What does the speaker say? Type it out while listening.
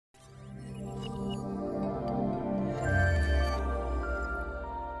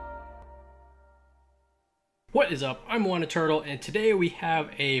What is up? I'm WATC, and today we have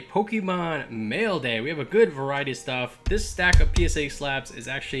a Pokemon mail day. We have a good variety of stuff. This stack of PSA slabs is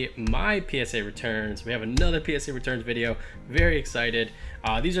actually my PSA returns. We have another PSA returns video. Very excited.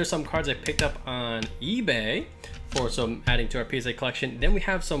 These are some cards I picked up on eBay for some adding to our PSA collection. Then we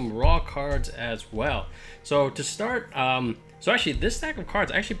have some raw cards as well. So to start, so actually this stack of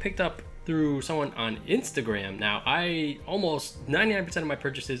cards I actually picked up through someone on Instagram. Now almost 99% of my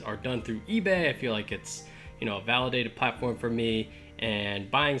purchases are done through eBay. I feel like it's, you know, a validated platform for me, and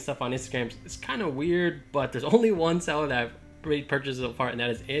buying stuff on Instagram is kind of weird, but there's only one seller that I've made purchases so far, and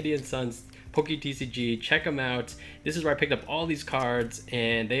that is Andy & Sons PokeTCG. Check them out. This is where I picked up all these cards,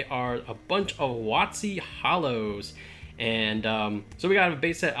 and they are a bunch of WOTC hollows. And so we got a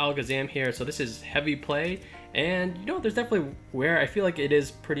base set Alakazam here, so this is heavy play, and you know, there's definitely where I feel like it is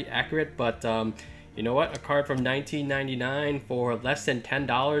pretty accurate, but you know what? A card from 1999 for less than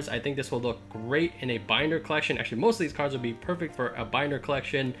 $10. I think this will look great in a binder collection. Actually, most of these cards will be perfect for a binder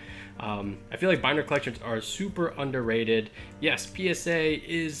collection. I feel like binder collections are super underrated. Yes, PSA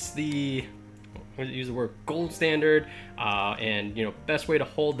is the, I'm gonna use the word gold standard, and you know, best way to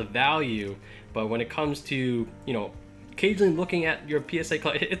hold the value. But when it comes to, you know, occasionally looking at your PSA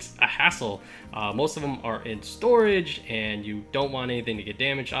collection, it's a hassle. Most of them are in storage, and you don't want anything to get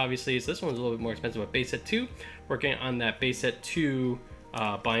damaged, obviously. So this one's a little bit more expensive with base set 2. Working on that base set 2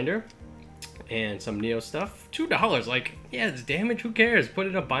 binder and some Neo stuff. $2, like, yeah, it's damage, who cares? Put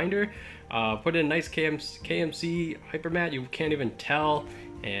in a binder, put in a nice KMC hypermat, you can't even tell.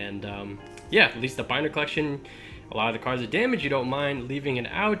 And yeah, at least the binder collection, a lot of the cards are damaged, you don't mind leaving it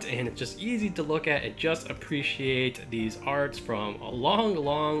out, and it's just easy to look at and just appreciate these arts from a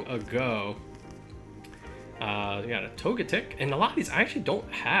long ago. We got a Togetic, and a lot of these I actually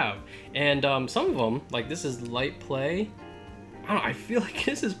don't have. And some of them, like this is light play. I don't know, I feel like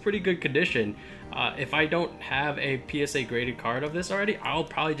this is pretty good condition. If I don't have a PSA graded card of this already, I'll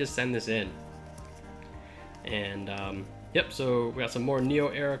probably just send this in. And yep, so we got some more Neo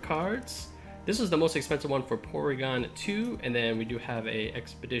era cards. This is the most expensive one for Porygon 2, and then we do have a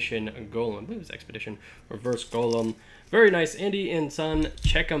Expedition Golem. I believe it's Expedition Reverse Golem. Very nice, Andy & Son.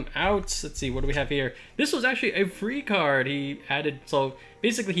 Check them out. Let's see, what do we have here? This was actually a free card he added. So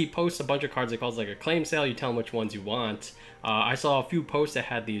basically he posts a bunch of cards. He calls like a claim sale. You tell him which ones you want. I saw a few posts that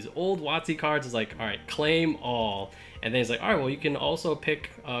had these old WOTC cards. It's like, all right, claim all. And then he's like, all right, well, you can also pick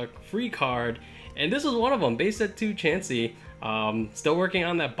a free card. And this is one of them, base set 2 Chansey. Still working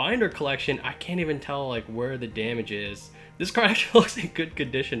on that binder collection. I can't even tell like where the damage is. This card actually looks in good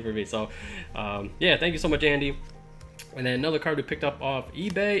condition for me. So yeah, thank you so much, Andy. And then another card we picked up off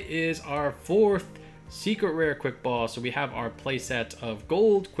eBay is our 4th secret rare quick ball. So we have our playset of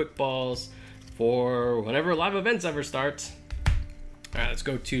gold quick balls for whenever live events ever start. All right, let's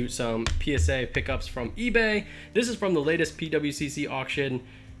go to some PSA pickups from eBay. This is from the latest PWCC auction.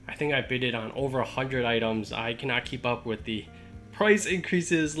 I think I bid it on over 100 items. I cannot keep up with the price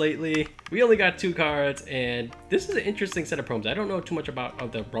increases lately. We only got 2 cards, and this is an interesting set of promos. I don't know too much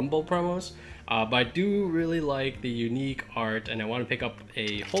about the Rumble promos, but I do really like the unique art, and I want to pick up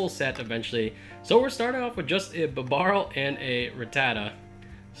a whole set eventually. So we're starting off with just a Babarl and a Rattata.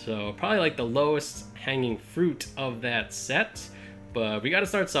 So probably like the lowest hanging fruit of that set, but we got to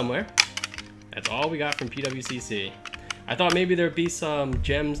start somewhere. That's all we got from PWCC. I thought maybe there'd be some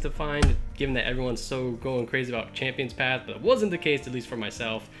gems to find, given that everyone's so going crazy about Champions Path, but it wasn't the case, at least for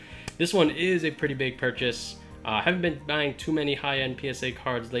myself. This one is a pretty big purchase. I haven't been buying too many high-end PSA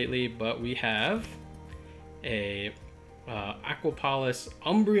cards lately, but we have a Aquapolis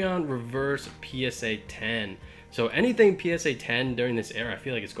Umbreon Reverse PSA 10. So anything PSA 10 during this era, I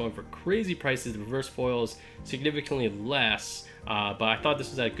feel like it's going for crazy prices. The reverse foils significantly less, but I thought this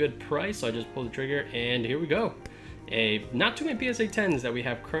was at a good price, so I just pulled the trigger, and here we go. Not too many PSA 10s that we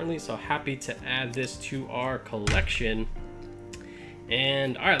have currently, so happy to add this to our collection.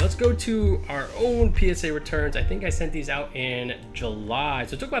 And all right, let's go to our own PSA returns. I think I sent these out in July,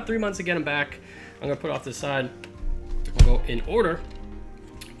 so it took about 3 months to get them back. I'm gonna put it off to the side. We'll go in order.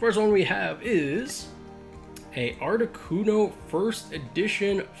 First one we have is a Articuno first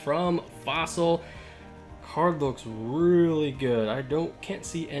edition from Fossil. Card looks really good. I can't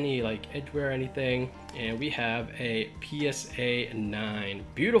see any like edgeware or anything. And we have a PSA 9.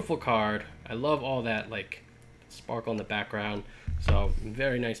 Beautiful card. I love all that like sparkle in the background. So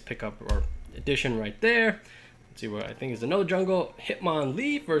very nice pickup or edition right there. Let's see what I think is another jungle.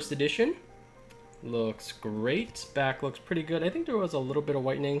 Hitmonlee first edition. Looks great. Back looks pretty good. I think there was a little bit of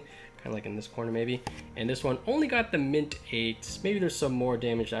whitening, kind of like in this corner maybe. And this one only got the mint 8. Maybe there's some more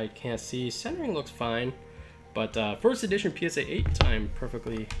damage I can't see. Centering looks fine. But first edition PSA 8 I'm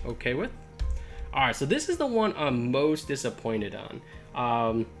perfectly okay with. All right, so this is the one I'm most disappointed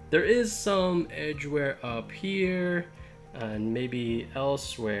on. There is some edge wear up here and maybe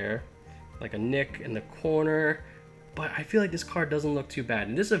elsewhere, like a nick in the corner, but I feel like this card doesn't look too bad.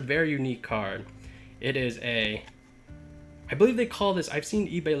 And this is a very unique card. It is a, I believe they call this, I've seen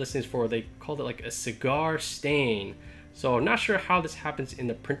eBay listings for, they called it like a cigar stain. So I'm not sure how this happens in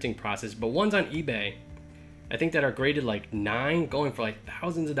the printing process, but ones on eBay, I think that are graded like 9, going for like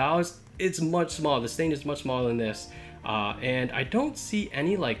thousands of dollars. It's much smaller. The stain is much smaller than this. And I don't see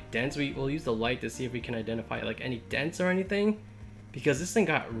any like dents. We'll use the light to see if we can identify like any dents or anything, because this thing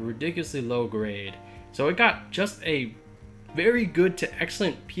got ridiculously low grade. So it got just a very good to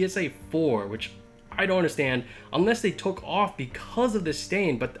excellent PSA 4, which I don't understand unless they took off because of the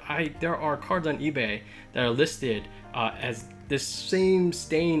stain. But there are cards on eBay that are listed as this same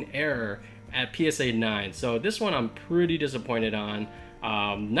stain error at PSA 9. So this one I'm pretty disappointed on.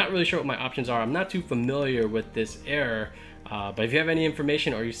 Not really sure what my options are. I'm not too familiar with this error, but if you have any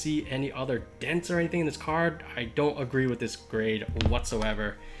information or you see any other dents or anything in this card, I don't agree with this grade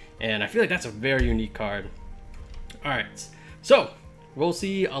whatsoever. And I feel like that's a very unique card. All right, so we'll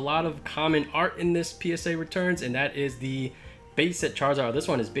see a lot of common art in this PSA returns, and that is the base set Charizard. This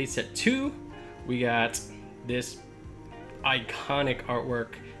one is base set 2. We got this iconic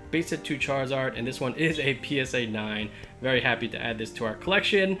artwork, base set 2 Charizard, and this one is a PSA 9. Very happy to add this to our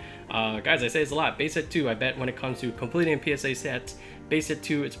collection. Guys, I say it's a lot. Base set 2, I bet when it comes to completing a PSA set, base set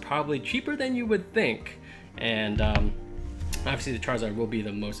 2, it's probably cheaper than you would think. And obviously the Charizard will be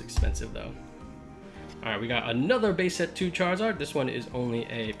the most expensive though. All right, we got another base set 2 Charizard. This one is only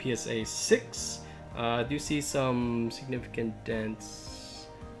a PSA 6. I do see some significant dents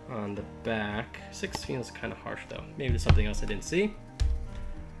on the back. 6 feels kind of harsh though. Maybe there's something else I didn't see.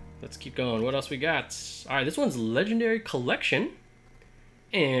 Let's keep going. What else we got? All right, this one's Legendary Collection.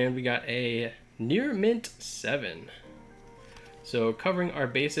 And we got a Near Mint 7. So covering our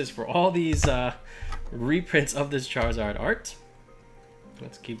bases for all these reprints of this Charizard art.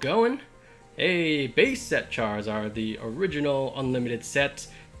 Let's keep going. A base set Charizard, the original unlimited set,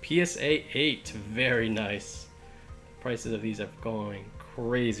 PSA 8. Very nice. Prices of these are going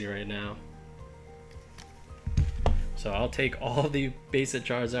crazy right now. So I'll take all the base set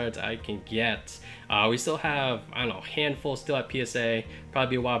Charizards I can get. We still have, I don't know, a handful still at PSA.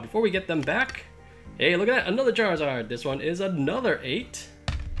 Probably be a while before we get them back. Hey, look at that, another Charizard. This one is another 8.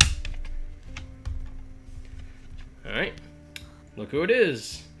 All right, look who it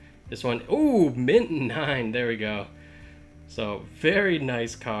is. This one, ooh, mint 9, there we go. So very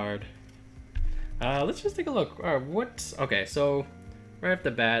nice card. Let's just take a look. All right, okay, so right off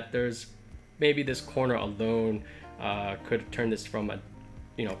the bat, there's maybe this corner alone could turn this from a,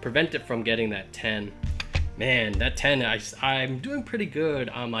 prevent it from getting that 10. Man, that 10, I'm doing pretty good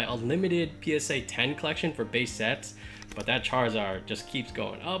on my unlimited PSA 10 collection for base sets, but that Charizard just keeps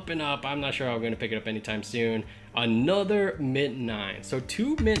going up and up. I'm not sure I'm going to pick it up anytime soon. Another mint 9. So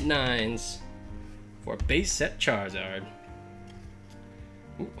 2 mint 9s for base set Charizard.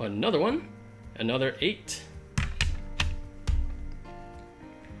 Ooh, another one. Another 8.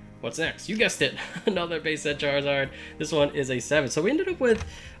 What's next? You guessed it. Another base set Charizard. This one is a 7. So we ended up with,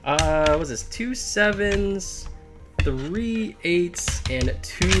 what's this? 2 7s, 3 8s, and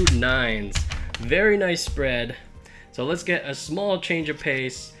 2 9s. Very nice spread. So let's get a small change of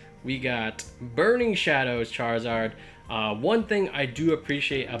pace. We got Burning Shadows Charizard. One thing I do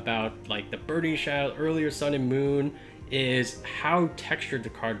appreciate about like the Burning Shadow, earlier Sun and Moon, is how textured the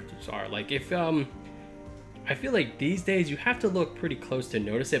cards are. Like if I feel like these days you have to look pretty close to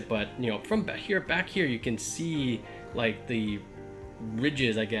notice it, but from back here you can see like the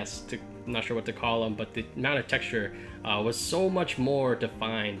ridges, I guess, I'm not sure what to call them, but the amount of texture was so much more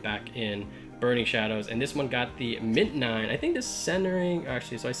defined back in Burning Shadows. And this one got the mint 9. I think the centering,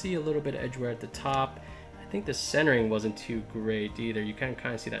 actually, so I see a little bit of edge wear at the top. I think the centering wasn't too great either. You can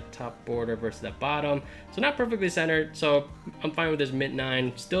kind of see that top border versus that bottom, so not perfectly centered. So I'm fine with this mint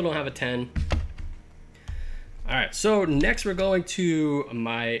 9. Still don't have a 10. All right, so next we're going to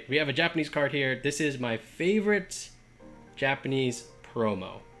we have a Japanese card here. This is my favorite Japanese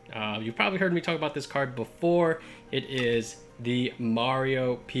promo. You've probably heard me talk about this card before. It is the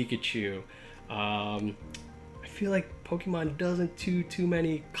Mario Pikachu. I feel like Pokemon doesn't do too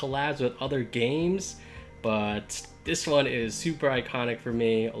many collabs with other games, but this one is super iconic for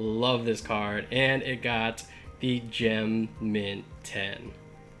me. Love this card, and it got the Gem Mint 10.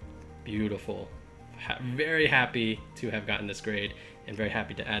 Beautiful. Very happy to have gotten this grade and very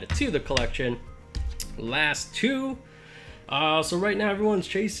happy to add it to the collection. Last two. So right now everyone's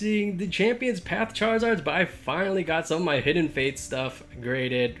chasing the Champions Path Charizards, but I finally got some of my Hidden Fates stuff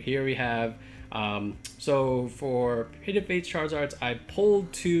graded. Here we have So for Hidden Fates Charizards, I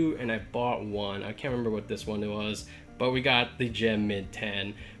pulled 2 and I bought 1. I can't remember what this one was, but we got the gem mid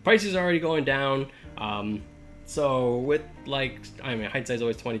 10. Prices are already going down. So with like, I mean, hindsight's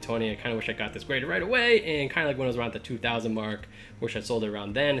always 20/20. I kind of wish I got this graded right away, and kind of like when it was around the 2,000 mark, wish I sold it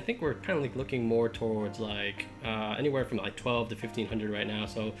around then. I think we're kind of like looking more towards like anywhere from like 12 to 1,500 right now.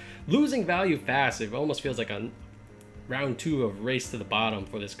 So losing value fast. It almost feels like a round 2 of race to the bottom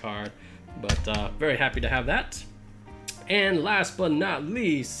for this card, but very happy to have that. And last but not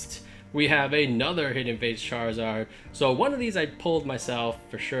least, we have another Hidden Fates Charizard. So one of these I pulled myself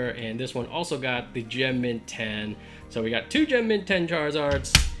for sure, and this one also got the Gem Mint 10. So we got 2 Gem Mint 10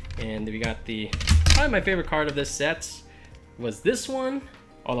 Charizards, and we got the, probably my favorite card of this set was this one,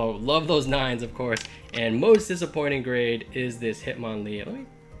 although love those 9s of course, and most disappointing grade is this Hitmonlee. Let me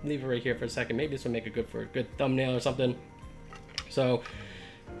leave it right here for a second. Maybe this will make it good for a good thumbnail or something. So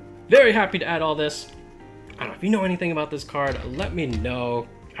very happy to add all this. I don't know if you know anything about this card, let me know.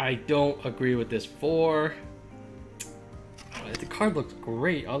 I don't agree with this 4. The card looks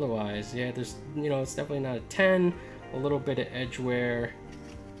great otherwise. Yeah, there's, you know, it's definitely not a 10. A little bit of edge wear,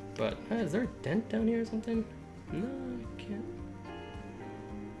 but is there a dent down here or something? No, I can't.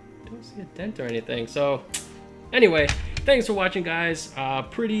 Don't see a dent or anything. So anyway, thanks for watching, guys.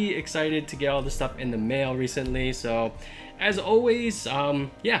 Pretty excited to get all this stuff in the mail recently. So as always,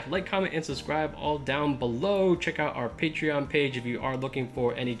 yeah, like, comment, and subscribe all down below. Check out our Patreon page if you are looking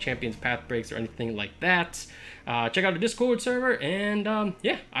for any Champions Path breaks or anything like that. Check out the Discord server, and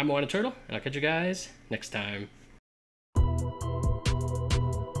yeah, I'm Turtle, and I'll catch you guys next time.